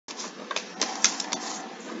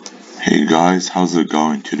Hey guys, how's it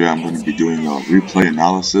going? Today I'm going to be doing a replay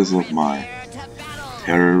analysis of my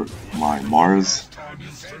Mars.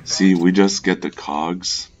 See, we just get the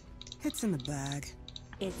cogs It's in the bag.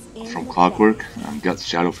 from Clockwork and get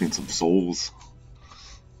Shadow Fiend some souls.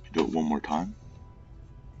 Do it one more time.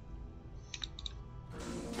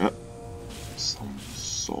 Yep, some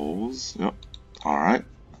souls. Yep. All right,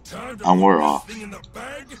 and we're off.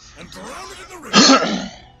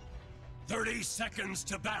 30 seconds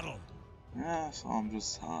to battle. Yeah, so I'm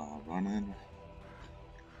just running.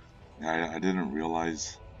 I didn't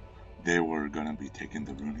realize they were gonna be taking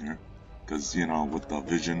the rune here, because you know, with the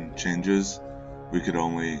vision changes, we could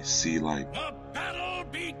only see like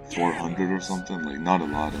 400 or something, like not a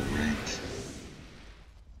lot of range.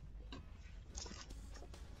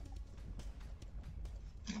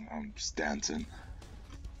 I'm just dancing.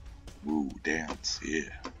 Woo, dance, yeah.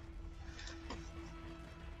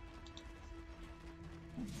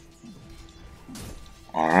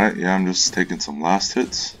 Alright, yeah, I'm just taking some last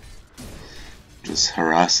hits. Just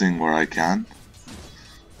harassing where I can.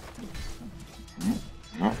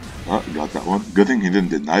 Oh, got that one. Good thing he didn't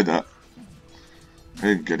deny that.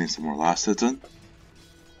 Okay, getting some more last hits in.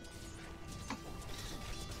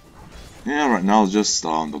 Yeah, right now it's just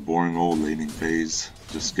the boring old laning phase.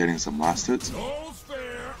 Just getting some last hits.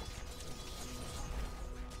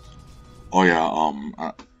 Oh yeah,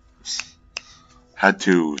 I had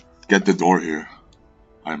to get the door here.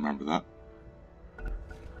 I remember that.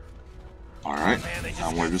 Alright,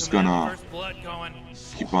 and we're just gonna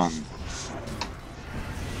keep on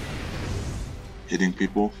hitting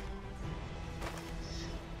people.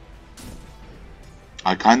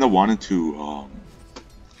 I kinda wanted to,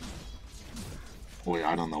 oh yeah,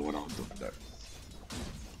 I don't know what I was doing there.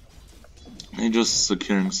 And just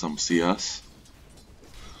securing some CS.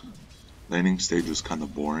 Laning stage was kinda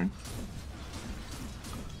boring.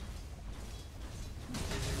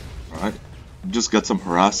 Alright, just get some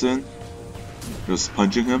harassing. Just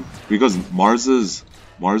punching him, because Mars's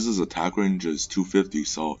attack range is 250,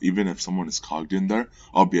 so even if someone is cogged in there,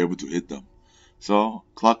 I'll be able to hit them. So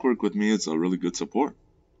Clockwork with me is a really good support.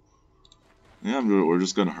 Yeah, we're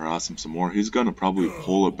just gonna harass him some more. He's gonna probably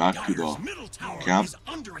pull it back to the camp.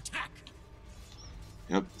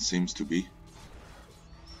 Yep, seems to be.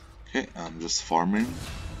 Okay, I'm just farming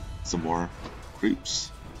some more creeps.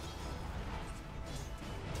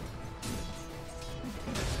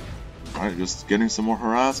 Alright, just getting some more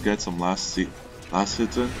harass, get some last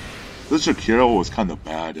hits in. This Jakiro was kinda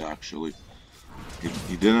bad actually.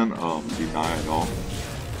 He didn't deny at all.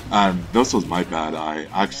 And this was my bad. I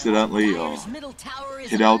accidentally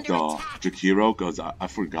hit out the Jakiro because I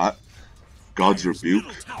forgot God's Rebuke.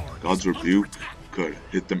 God's Rebuke could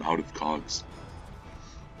hit them out of cogs.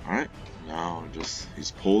 Alright, now just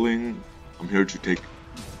he's pulling. I'm here to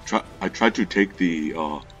I tried to take the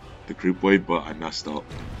creep wave, but I messed up.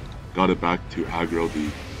 Got it back to aggro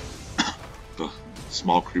the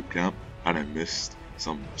small creep camp, and I missed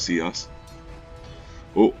some CS.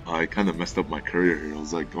 Oh, I kind of messed up my courier here. I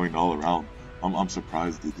was like going all around. I'm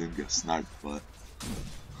surprised it didn't get sniped, but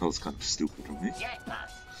that was kind of stupid of me.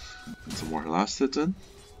 And some more last hits in.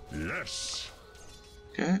 Yes.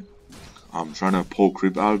 Okay. I'm trying to pull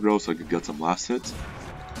creep aggro so I could get some last hits.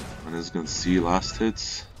 And it's gonna see last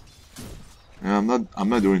hits. Yeah, I'm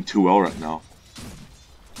not doing too well right now.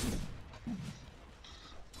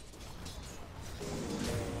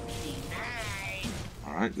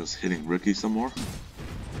 Alright, just hitting Ricky some more.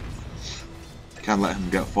 Can't let him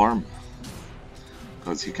get farm,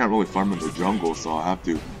 because he can't really farm in the jungle, so I have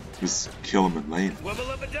to just kill him in lane.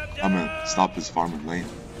 I mean, stop his farm in lane.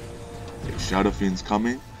 Okay, Shadow Fiend's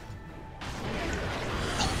coming.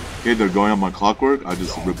 Okay, they're going on my Clockwork. I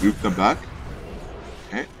just rebuke them back.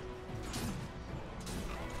 Okay.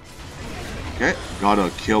 Okay, got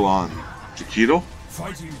a kill on Jakiro.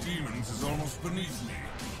 Fighting demons is almost beneath me,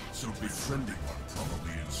 so befriending one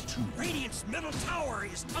probably is too. Radiant's middle tower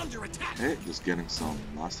is under attack. Okay, just getting some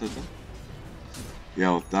last hit in.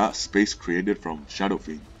 Yeah, with that space created from Shadow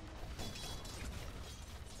Fiend.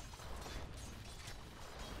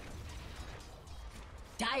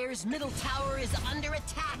 Dire's middle tower is under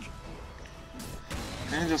attack.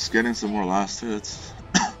 And just getting some more last hits.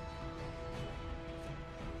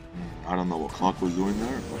 I don't know what Clock was doing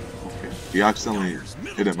there, but okay. He accidentally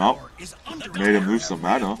hit him out. Made him lose some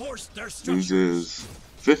mana. Loses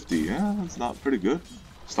 50. Yeah, that's not pretty good.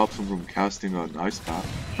 Stops him from casting an ice path.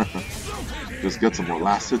 Just get some more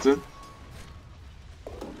last hits in.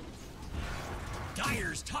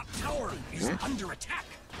 Dire's top tower is under attack.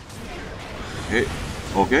 Okay.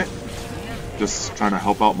 Okay. Just trying to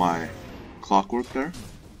help out my Clockwork there.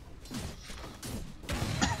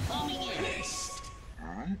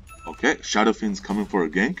 Alright. Okay, Shadow Fiend's coming for a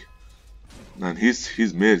gank. And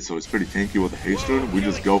he's mid, so it's pretty tanky with the haste rune. We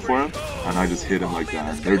just go for him, and I just hit him like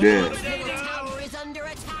that. And they're dead.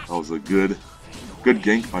 That was a good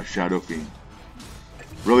gank by Shadow Fiend.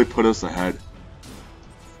 Really put us ahead.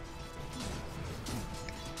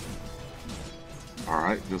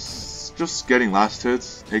 Alright, just getting last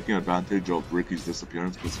hits, taking advantage of Ricky's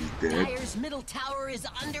disappearance because he's dead. Dire's middle tower is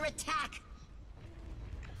under attack.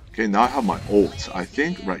 Okay, now I have my ult. I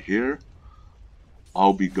think right here,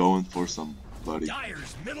 I'll be going for somebody.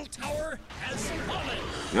 Dire's middle tower has fallen.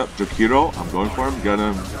 Yep, Jakiro, I'm going for him. Get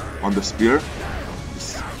him on the spear.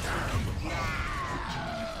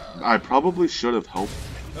 I probably should have helped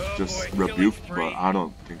just rebuke, but I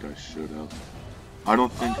don't think I should have. I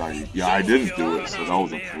don't think I didn't do it, so that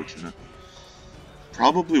was unfortunate.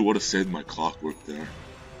 Probably would have saved my clockwork there.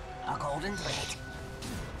 A golden thread.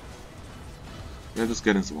 Yeah, just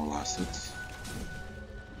getting some more last hits.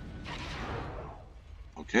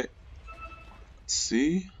 Okay. Let's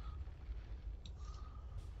see.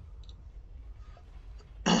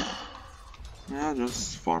 Yeah,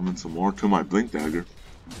 just farming some more to my Blink Dagger.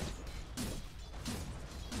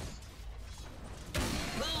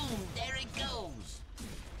 Boom, there it goes.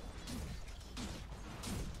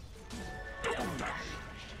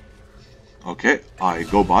 Okay, I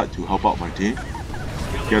go bot to help out my team.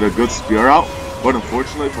 Get a good spear out. But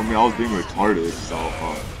unfortunately for me, I was being retarded, so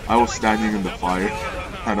I was standing in the fire,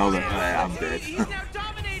 and I was like, I'm dead. He's now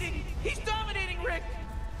dominating! He's dominating, Rick!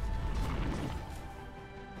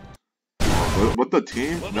 But the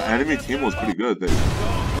team, the enemy team was pretty good.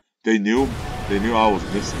 They knew I was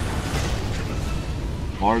missing.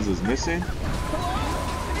 Mars is missing.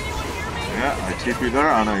 Yeah, I TP there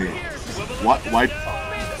and I wiped.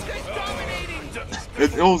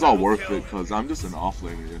 It was all worth it because I'm just an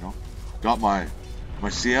offlaner, you know. Got my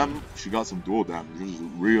CM, she got some dual damage, which was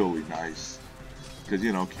really nice. Because,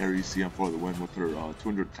 you know, carry CM for the win with her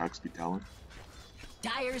 200 attack speed talent.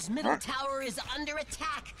 Dire's middle tower is under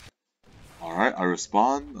attack. Alright, I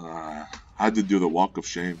respawn. I had to do the walk of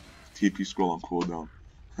shame. TP scroll on cooldown.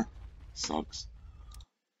 Sucks.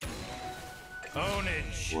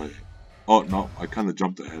 Ownage. Wait. Oh, no, I kind of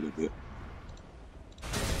jumped ahead a bit.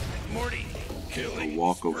 Morty. The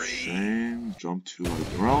walk of shame, jump to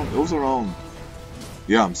like around, it was around,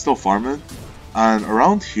 yeah, I'm still farming, and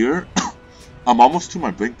around here, I'm almost to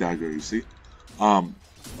my Blink Dagger, you see.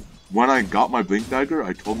 When I got my Blink Dagger,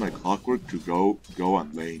 I told my Clockwork to go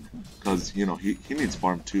on lane, because, you know, he needs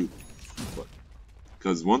farm too, but,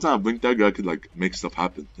 because once I have Blink Dagger, I could, like, make stuff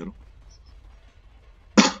happen, you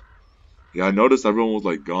know. Yeah, I noticed everyone was,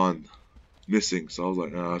 like, gone, missing, so I was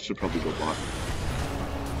like, I should probably go bot.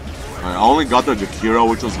 I only got the Jakiro,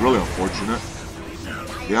 which was really unfortunate.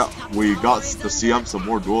 Yeah, we got the CM some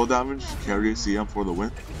more dual damage, carry CM for the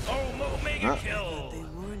win. Yeah,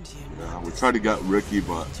 we tried to get Ricky,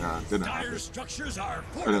 but didn't happen.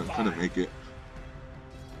 Couldn't make it.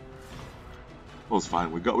 It was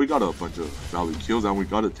fine. We got a bunch of value kills, and we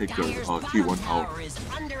got to take the T1 tower.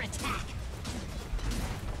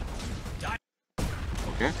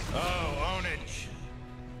 Okay.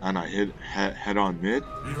 And I hit head on mid.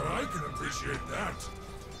 Even I can appreciate that.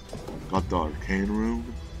 Got the arcane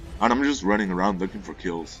rune. And I'm just running around looking for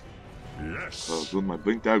kills. Yes. With my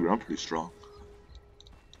Blink Dagger, I'm pretty strong.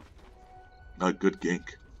 A good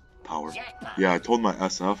gank power. Yeah, I told my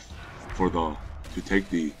SF to take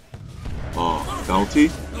the bounty.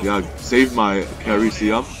 Yeah, save my carry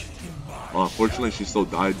CM. Unfortunately, she still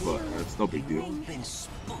died, but it's no big deal.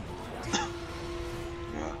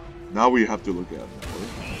 Yeah. Now we have to look at it.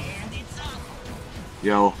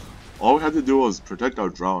 Yeah, all we had to do was protect our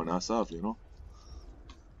Drow and SF, you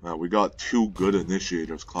know? We got two good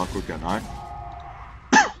initiators, Clockwork and I.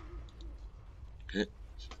 Okay,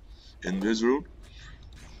 in this room.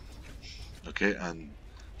 Okay, and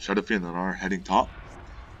Shadow Fiend and I are heading top.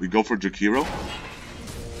 We go for Jakiro.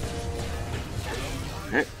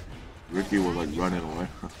 Okay, Ricky was like running away.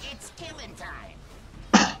 It's killing time.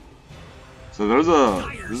 So this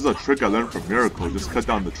is a trick I learned from Miracle. Just cut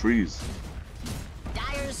down the trees.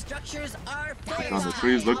 Cut down the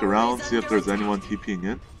trees, look around, see if there's anyone TPing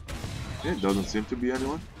in. Okay, doesn't seem to be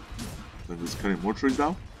anyone. Then just cutting more trees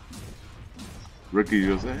down. Ricky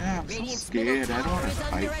goes, I'm so scared, I don't want to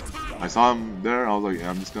fight. I saw him there, I was like,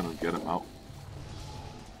 I'm just gonna get him out.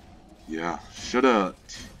 Yeah, shoulda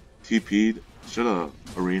TP'd, shoulda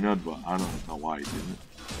arena'd, but I don't know why I didn't.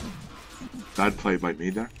 Bad play by me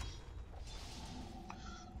there.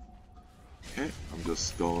 Okay, I'm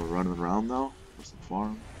just running around now for some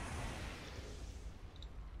farm.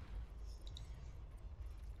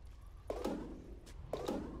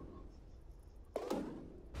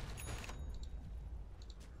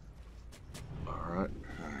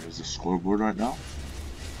 There's the scoreboard right now.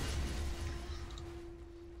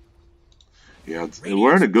 Yeah,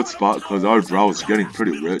 we're in a good spot because our drow is getting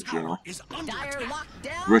pretty rich, you know.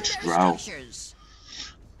 Rich drow.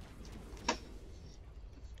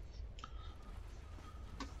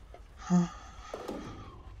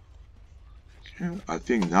 Okay, I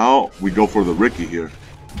think now we go for the Riki here.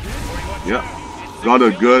 Yeah, got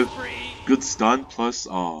a good stun plus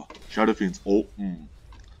Shadow Fiend's ult.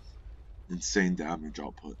 Insane damage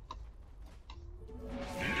output.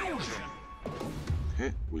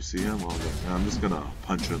 Okay, we see him. Well, yeah, I'm just gonna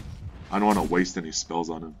punch him. I don't want to waste any spells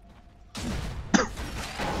on him. Yeah,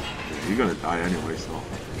 he's gonna die anyway, so.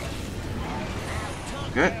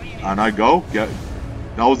 Okay, and I go. Get.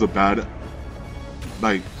 That was a bad.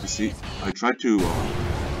 Like, you see, I tried to.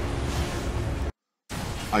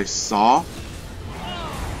 I saw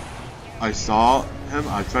him.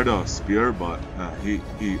 I tried to spear, but he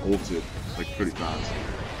ulted like pretty fast.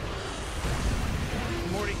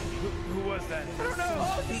 Morty, who was that?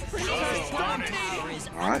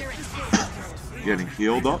 Alright. Getting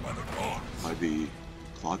healed up by the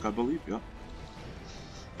clock, I believe, yeah.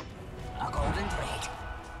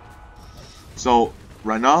 So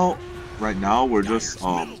right now we're just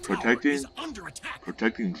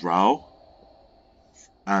protecting Drow,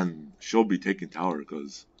 and she'll be taking tower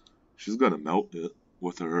because she's gonna melt it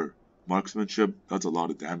with her marksmanship. That's a lot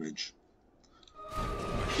of damage.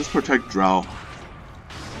 Just protect Drow.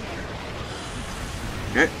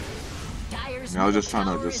 Okay. Now I was just trying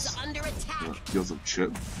to deal some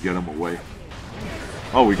chip, get him away.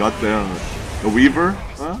 Oh, we got the Weaver.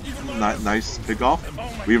 Huh? Nice pick off.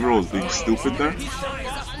 Weaver was being stupid there.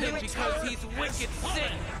 Because he's wicked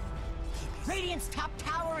sick. Radiant's top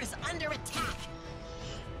tower is under attack.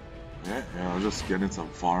 Yeah, I was just getting some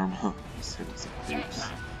farm. Just hitting some creeps.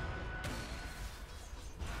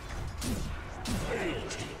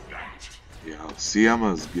 Yeah, CM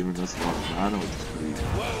is giving us a lot of mana, which is pretty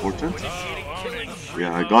important.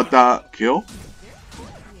 Yeah, I got that kill.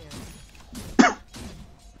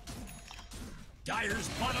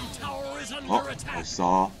 Oh, I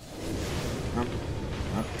saw him.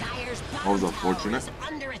 That was unfortunate.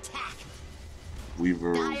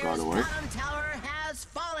 Weaver got away.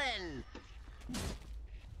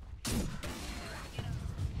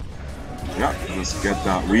 Yeah, just get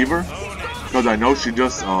that Weaver. Because I know she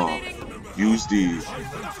just used the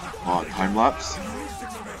time lapse.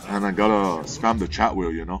 And I gotta spam the chat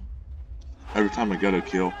wheel, you know. Every time I get a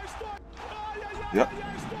kill. Yep.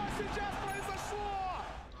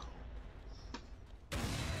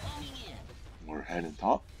 We're heading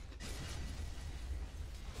top.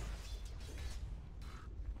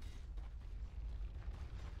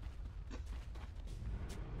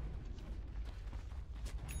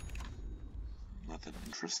 Nothing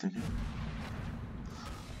interesting here.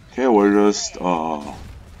 Okay, we're just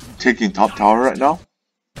taking top tower right now.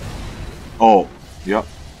 Oh, yep.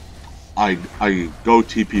 I go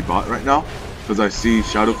TP bot right now because I see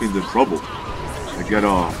Shadow Fiend's in trouble. I get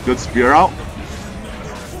a good spear out.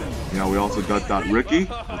 Yeah, we also got that Riki.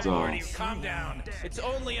 It's a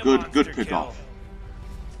good pick off.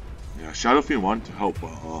 Yeah, Shadow Fiend wanted to help,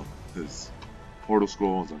 but his portal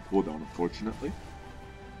scroll was on cooldown, unfortunately.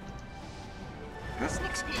 Yeah.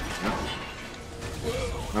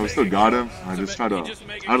 Now we still got him. I just try to.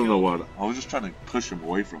 I don't know what. I was just trying to push him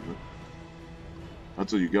away from it.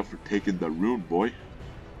 That's what you get for taking the rune, boy.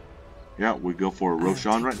 Yeah, we go for a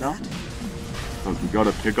Roshan right now. Because we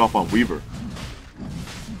gotta pick up on Weaver.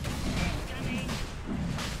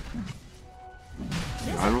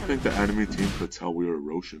 I don't think the enemy team could tell we were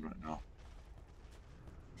Roshan right now.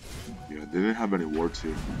 Yeah, they didn't have any wards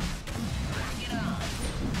here.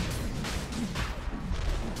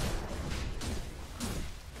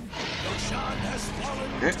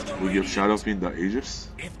 Okay, we give Shadow Fiend the Aegis.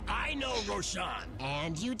 If I know Roshan,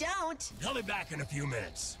 and you don't, he'll be back in a few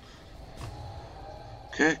minutes.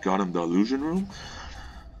 Okay, got him the illusion room.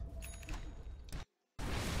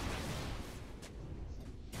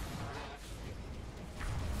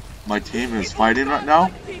 My team is fighting right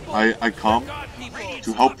now. I come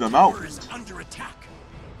to help them out.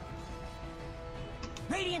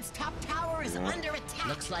 Radiant's top tower is under attack.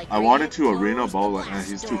 Looks like I wanted to arena ball, but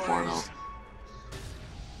he's too far now.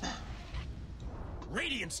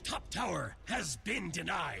 Radiant's top tower has been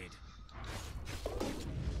denied.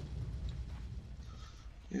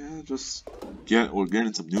 Yeah, just we're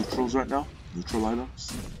getting some neutrals right now. Neutral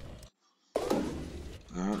items.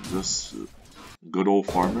 Just good old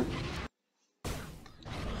farming.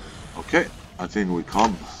 Okay, I think we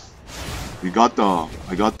come. I got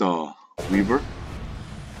the Weaver.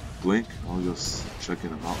 Blink. I was just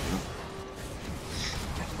checking him out.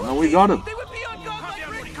 And we got him. They would be on godlike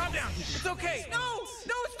Rick. Calm down. It's okay. No,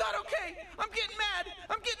 it's not okay. I'm getting mad.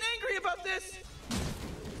 I'm getting angry about this.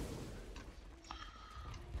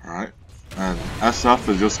 Alright. And SF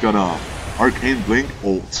is just gonna Arcane Blink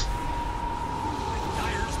ult.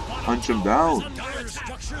 Punch him down.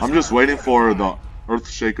 I'm just waiting for the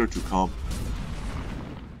Earthshaker to come.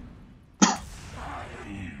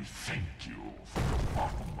 Thank you from the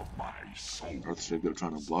bottom of my soul. Earthshaker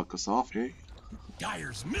trying to block us off, hey?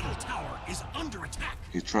 Dire's middle tower is under attack.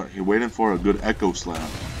 He's waiting for a good Echo Slam.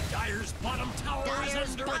 Dire's bottom tower is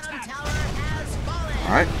Dire's under bottom attack. tower has fallen.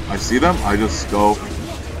 Alright, I see them. I just go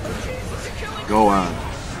and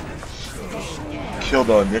kill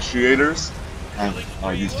the initiators and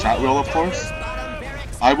use chat wheel, of course.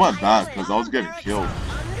 I went back because I was getting killed.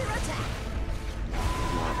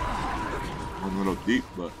 Went a little deep,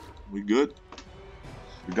 but we good.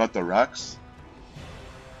 We got the Rex.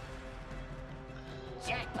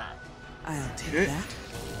 I'll take Okay. that.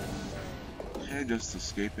 Okay, just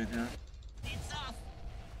escaping here.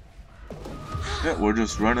 Yeah, we're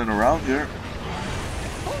just running around here.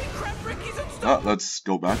 Holy crap, Ricky's unstoppable. Let's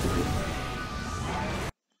go back a bit.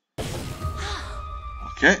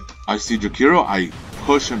 Okay, I see Jakiro. I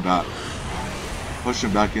push him back. Push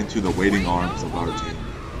him back into the waiting arms of our team.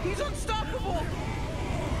 He's unstoppable.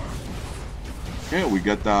 Okay, we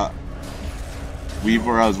get that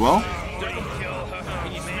Weaver as well. Double kill.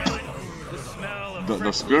 Can you smell it? The smell of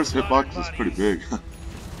The Spear's hitbox is pretty big.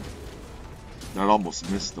 That almost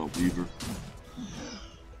missed the Weaver.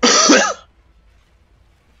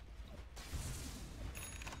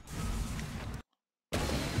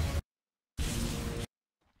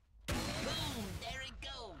 Boom, there it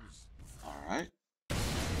goes. Alright.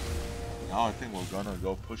 Now I think we're gonna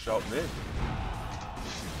go push out mid.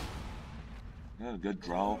 Yeah, good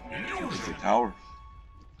draw. It's a tower.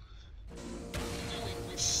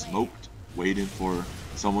 Smoked, waiting for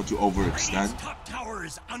someone to overextend. Top tower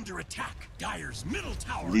is under attack. Dire's middle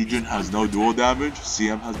tower. Legion has no dual damage.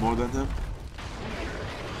 CM has more than him.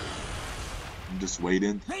 I'm just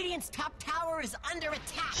waiting. Radiant's top tower is under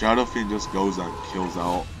attack. Shadow Fiend just goes and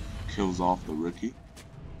kills off the rookie.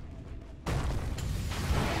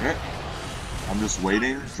 Okay. I'm just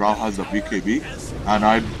waiting. Drow has the BKB, and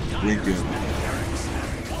I blink in.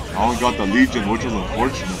 I only got the Legion, which is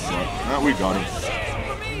unfortunate, but yeah, we got him.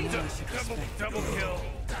 Double kill.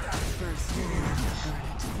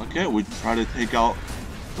 Okay, we try to take out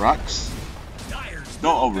Brax.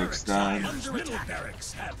 Don't overextend. Middle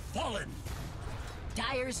barracks have fallen.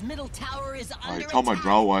 Dire's middle tower is I under tell my attack.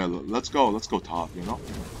 Drow why. Let's go top, you know?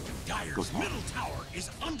 Dire's middle tower is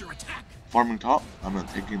under attack. Farming top. I'm gonna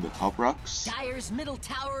taking the top rocks. Dire's middle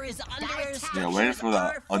tower is under attack. Yeah, waiting for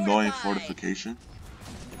that annoying fortification.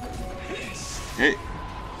 Okay,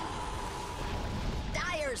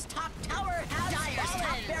 Dire's top tower has Dire's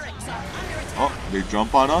top barracks are under attack. oh, they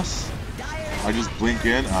jump on us. Dire's I just blink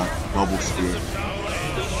in and double spear.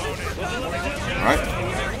 Alright,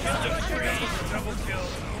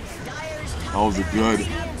 Dire's that was a good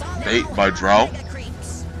bait by Drow.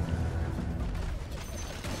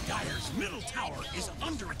 Dire's middle tower is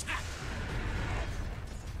under attack.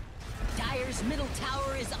 Dire's middle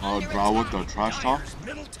tower is under Drow with attack. the trash talk. Dire's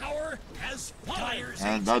middle tower has fallen.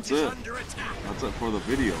 And that's it. Under attack. That's it for the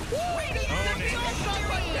video. Wait,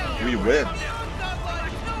 We win. I'm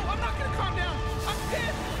godlike. No, I'm not gonna calm down. I'm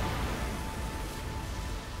pissed.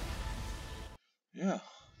 Yeah.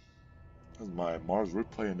 That's my Mars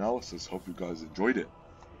replay analysis. Hope you guys enjoyed it.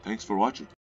 Thanks for watching.